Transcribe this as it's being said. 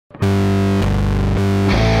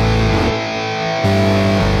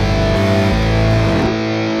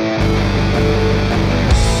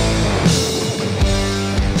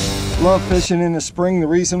love fishing in the spring. The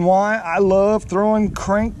reason why, I love throwing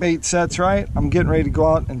crankbait sets, right? I'm getting ready to go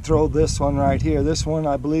out and throw this one right here. This one,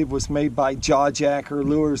 I believe, was made by Jawjacker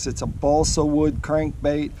Lures. It's a balsa wood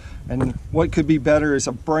crankbait, and what could be better is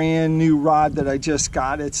a brand new rod that I just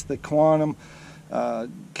got. It's the Quantum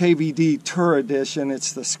KVD Tour Edition.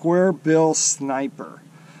 It's the Square Bill Sniper.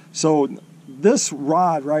 So this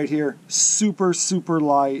rod right here, super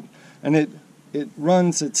light, and it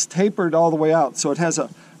runs, it's tapered all the way out, so it has a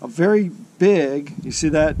very big, you see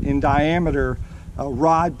that, in diameter,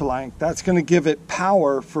 rod blank. That's going to give it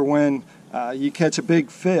power for when you catch a big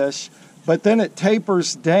fish, but then it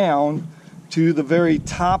tapers down to the very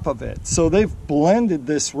top of it. So they've blended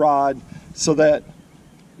this rod so that,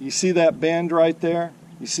 you see that bend right there?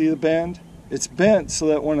 You see the bend? It's bent so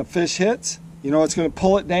that when a fish hits, you know, it's going to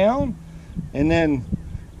pull it down, and then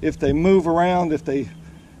if they move around,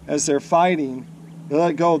 as they're fighting, they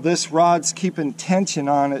let go. This rod's keeping tension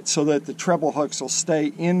on it so that the treble hooks will stay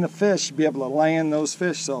in the fish, be able to land those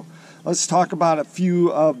fish. So let's talk about a few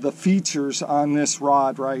of the features on this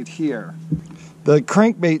rod right here. The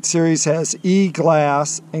crankbait series has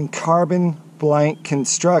E-glass and carbon blank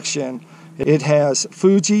construction. It has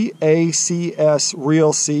Fuji ACS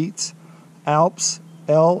reel seats, Alps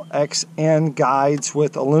LXN guides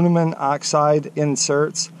with aluminum oxide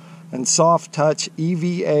inserts, and soft touch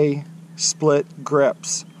EVA split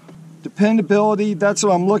grips. Dependability, that's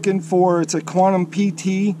what I'm looking for. It's a Quantum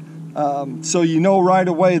PT, so you know right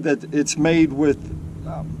away that it's made with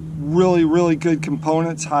really good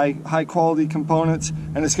components, high quality components,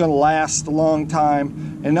 and it's going to last a long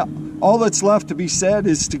time. And all that's left to be said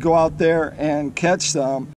is to go out there and catch some.